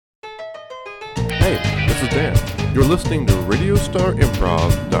This is Dan. You're listening to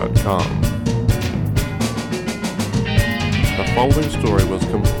RadiostarImprov.com. The following story was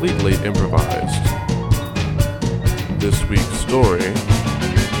completely improvised. This week's story,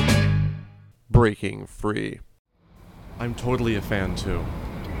 Breaking Free. I'm totally a fan too.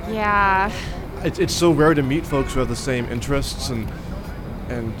 Yeah. It's so rare to meet folks who have the same interests and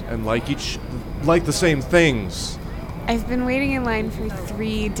like the same things. I've been waiting in line for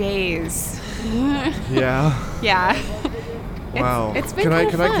 3 days. Yeah. Yeah. Wow. It's been Can I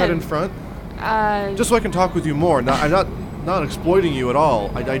fun. cut in front? Just so I can talk with you more. I'm not exploiting you at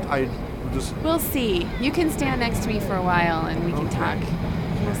all. I just. We'll see. You can stand next to me for a while and we can talk.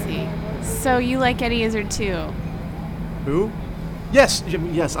 We'll see. So you like Eddie Izzard too? Who? Yes.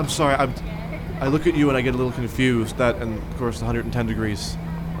 I'm sorry. I look at you and I get a little confused. That and of course the 110 degrees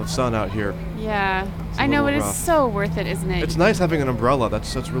of sun out here. Yeah. It's I know, but little it's rough. so worth it, isn't it? It's nice having an umbrella.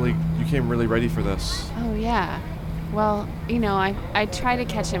 That's really. You came really ready for this. Oh, yeah. Well, I try to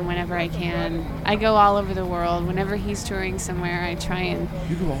catch him whenever I can. I go all over the world. Whenever he's touring somewhere, I try and...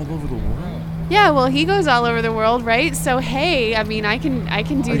 You go all over the world. Yeah, well, he goes all over the world, right? So, hey, I mean, I can do Are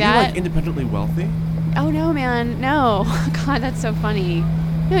that. you like independently wealthy? Oh, no, man. No. God, that's so funny.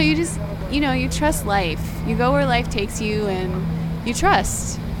 No, you just, you trust life. You go where life takes you and you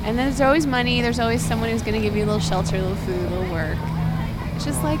trust. And then there's always money. There's always someone who's going to give you a little shelter, a little food, a little work. It's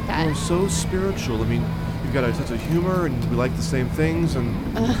just like that. You're so spiritual. I mean, you've got a sense of humor and we like the same things. And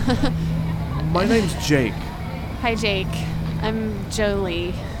my name's Jake. Hi, Jake. I'm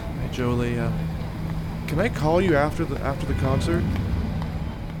Jolie. Hi, Jolie. Can I call you after the concert?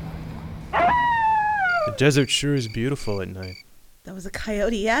 The desert sure is beautiful at night. That was a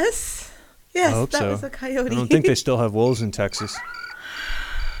coyote, yes? Yes, I hope that so. was a coyote. I don't think they still have wolves in Texas.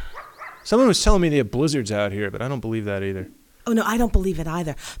 Someone was telling me they have blizzards out here, but I don't believe that either. Oh, no, I don't believe it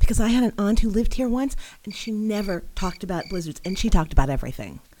either. Because I had an aunt who lived here once, and she never talked about blizzards, and she talked about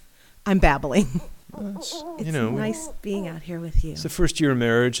everything. I'm babbling. It's nice being out here with you. It's the first year of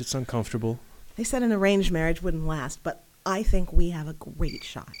marriage. It's uncomfortable. They said an arranged marriage wouldn't last, but I think we have a great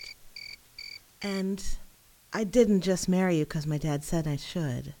shot. And I didn't just marry you because my dad said I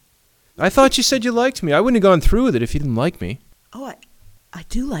should. I thought you said you liked me. I wouldn't have gone through with it if you didn't like me. Oh, I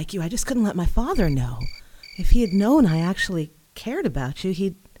do like you. I just couldn't let my father know. If he had known I actually cared about you,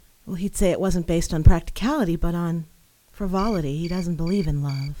 he'd say it wasn't based on practicality, but on frivolity. He doesn't believe in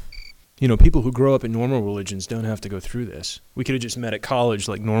love. People who grow up in normal religions don't have to go through this. We could have just met at college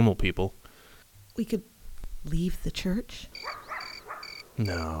like normal people. We could leave the church?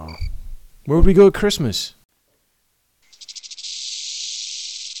 No. Where would we go at Christmas?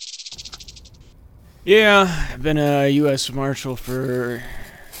 Yeah, I've been a U.S. Marshal for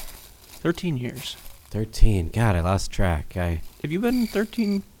 13 years. 13. God, I lost track. Have you been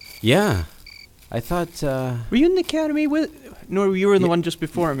 13? Yeah. I thought, Were you in the academy with... No, you were in the one just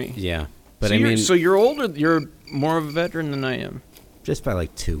before me. Yeah. But So you're older, you're more of a veteran than I am. just by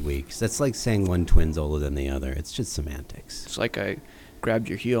like 2 weeks. That's like saying one twin's older than the other. It's just semantics. It's like I grabbed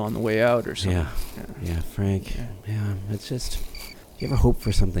your heel on the way out or something. Yeah, Frank. Yeah, it's just... You ever hope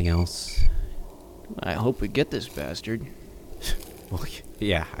for something else? I hope we get this bastard. Well,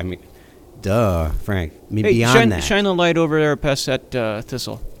 yeah, I mean... Duh, Frank. I mean, beyond shine, that... shine a light over there past that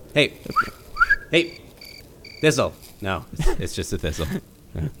thistle. Hey! Thistle! No, it's just a thistle.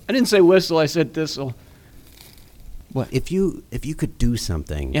 I didn't say whistle, I said thistle. What? If you could do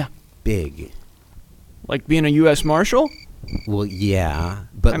something... Yeah. Big... Like being a U.S. Marshal? Well, yeah,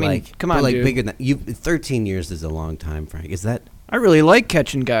 but I mean, like... come on, but like dude. bigger than... 13 years is a long time, Frank. Is that... I really like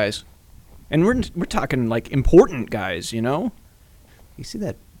catching guys. And we're talking, like, important guys, you know? You see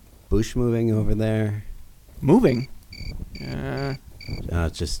that bush moving over there? Moving. No,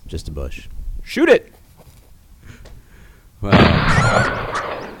 it's just a bush. Shoot it! Well,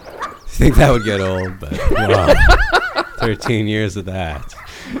 I think that would get old, but wow, 13 years of that.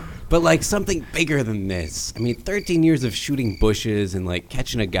 But like something bigger than this. I mean, 13 years of shooting bushes and like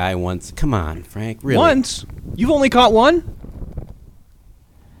catching a guy once. Come on, Frank, really? Once? You've only caught one?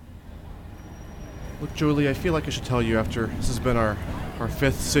 Look, Julie, I feel like I should tell you after this has been our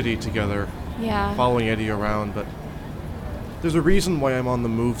fifth city together, Yeah. following Eddie around, but there's a reason why I'm on the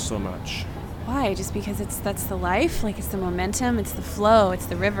move so much. Why? Just because that's the life? Like, it's the momentum, it's the flow, it's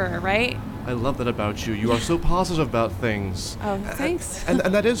the river, right? I love that about you. You are so positive about things. Oh, thanks. And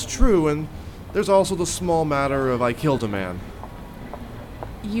that is true, and there's also the small matter of I killed a man.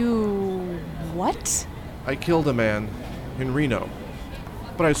 You... what? I killed a man in Reno.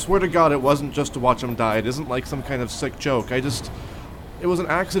 But I swear to God it wasn't just to watch him die. It isn't like some kind of sick joke. It was an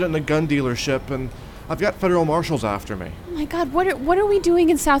accident in a gun dealership, and I've got federal marshals after me. Oh my God, what are we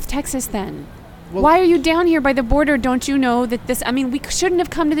doing in South Texas then? Well- Why are you down here by the border? Don't you know that this... I mean, we shouldn't have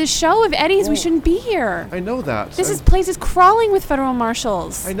come to this show of Eddie's. We Well, shouldn't be here. I know that. This and place is crawling with federal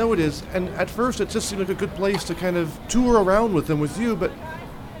marshals. I know it is, and at first it just seemed like a good place to kind of tour around with them with you, but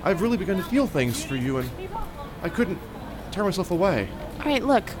I've really begun to feel things for you, and I couldn't tear myself away. All right,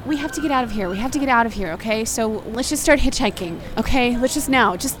 look, we have to get out of here. We have to get out of here, okay? So let's just start hitchhiking, okay? Let's just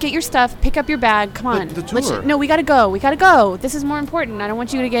now. Just get your stuff, pick up your bag. Come on. The Let's tour. No, we gotta go. We gotta go. This is more important. I don't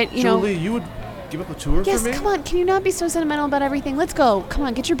want you to get, you know... Julie, you would give up the tour Yes, for me? come on. Can you not be so sentimental about everything? Let's go. Come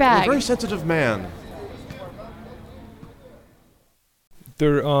on, get your I'm a bag. very sensitive man.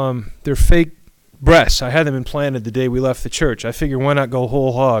 They're fake breasts. I had them implanted the day we left the church. I figure why not go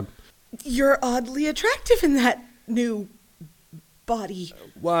whole hog? You're oddly attractive in that new body.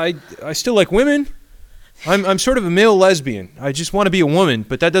 Well, I still like women. I'm sort of a male lesbian. I just want to be a woman,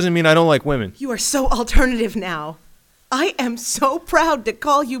 but that doesn't mean I don't like women. You are so alternative now. I am so proud to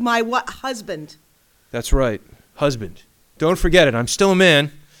call you my husband. That's right, husband. Don't forget it. I'm still a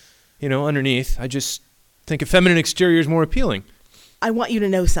man. You know, underneath. I just think a feminine exterior is more appealing. I want you to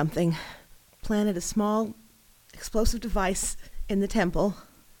know something. Planted a small explosive device in the temple.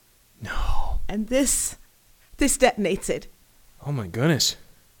 No. And this detonates it. Oh my goodness.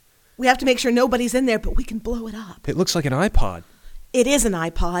 We have to make sure nobody's in there, but we can blow it up. It looks like an iPod. It is an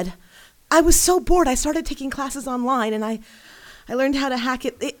iPod. I was so bored, I started taking classes online, and I learned how to hack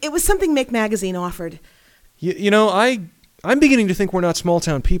it. It was something Make Magazine offered. You know, I'm beginning to think we're not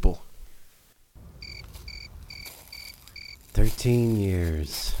small-town people. 13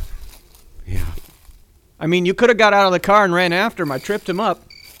 years. Yeah. I mean, you could have got out of the car and ran after him. I tripped him up.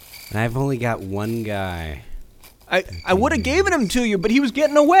 And I've only got one guy. I would have given him to you, but he was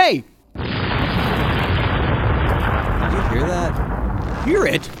getting away. Did you hear that? Hear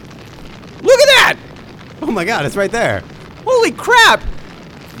it? Look at that! Oh my god, it's right there. Holy crap!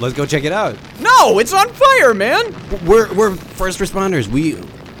 Let's go check it out. No, it's on fire, man! We're first responders.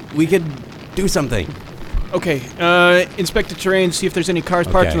 We could do something. Okay, inspect the terrain, see if there's any cars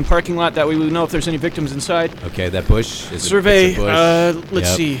parked Okay. in the parking lot. That way we know if there's any victims inside. Okay, that bush is Survey, it's a bush. let's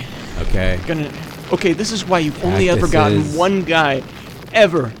Yep. see. Okay. Okay, this is why you've only ever gotten Cactuses. one guy.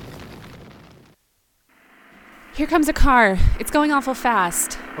 Ever. Here comes a car. It's going awful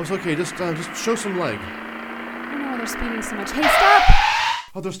fast. Oh, it's okay. Just show some leg. I don't know why they're speeding so much. Hey, stop!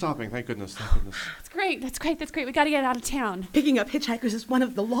 Oh, they're stopping. Thank goodness. Thank goodness. That's great. That's great. That's great. We gotta get out of town. Picking up hitchhikers is one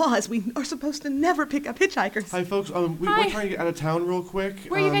of the laws. We are supposed to never pick up hitchhikers. Hi, folks. Hi. We're trying to get out of town real quick.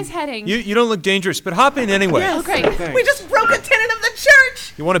 Where are you guys heading? You don't look dangerous, but hop in anyway. Yes. Oh, great. Thanks. We just broke a tenant of the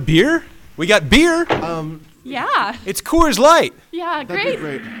church! You want a beer? We got beer. Yeah. It's Coors Light. Yeah, That'd great. be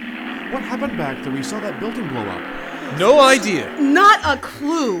great. What happened back there? We saw that building blow up. No idea. Not a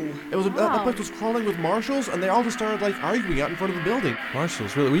clue. It was that Wow. place was crawling with marshals, and they all just started like arguing out in front of the building.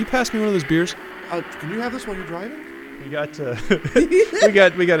 Marshalls, really? Will you pass me one of those beers? Can you have this while you're driving? We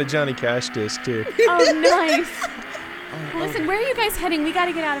got we got a Johnny Cash disc too. Oh, nice. Well, listen, where are you guys heading? We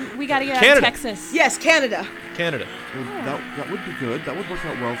gotta get out of Canada. Texas. Yes, Canada. Canada. Well, that would be good. That would work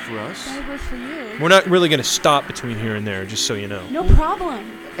out well for us. That would work for you. We're not really going to stop between here and there, just so you know. No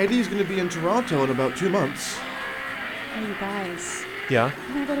problem. Eddie's going to be in Toronto in about 2 months. Hey, you guys. Yeah.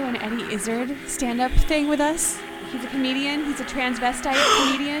 You wanna go to an Eddie Izzard stand-up thing with us? He's a comedian. He's a transvestite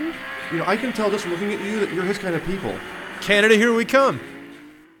comedian. You know, I can tell just from looking at you that you're his kind of people. Canada, here we come.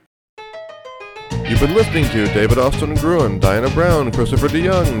 You've been listening to David Austin Gruen, Diana Brown, Christopher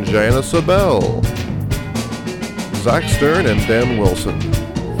DeYoung, Jana Sabel, Zach Stern, and Dan Wilson.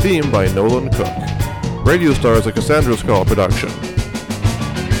 Theme by Nolan Cook. Radio Star is a Cassandra's Call production.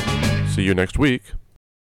 See you next week.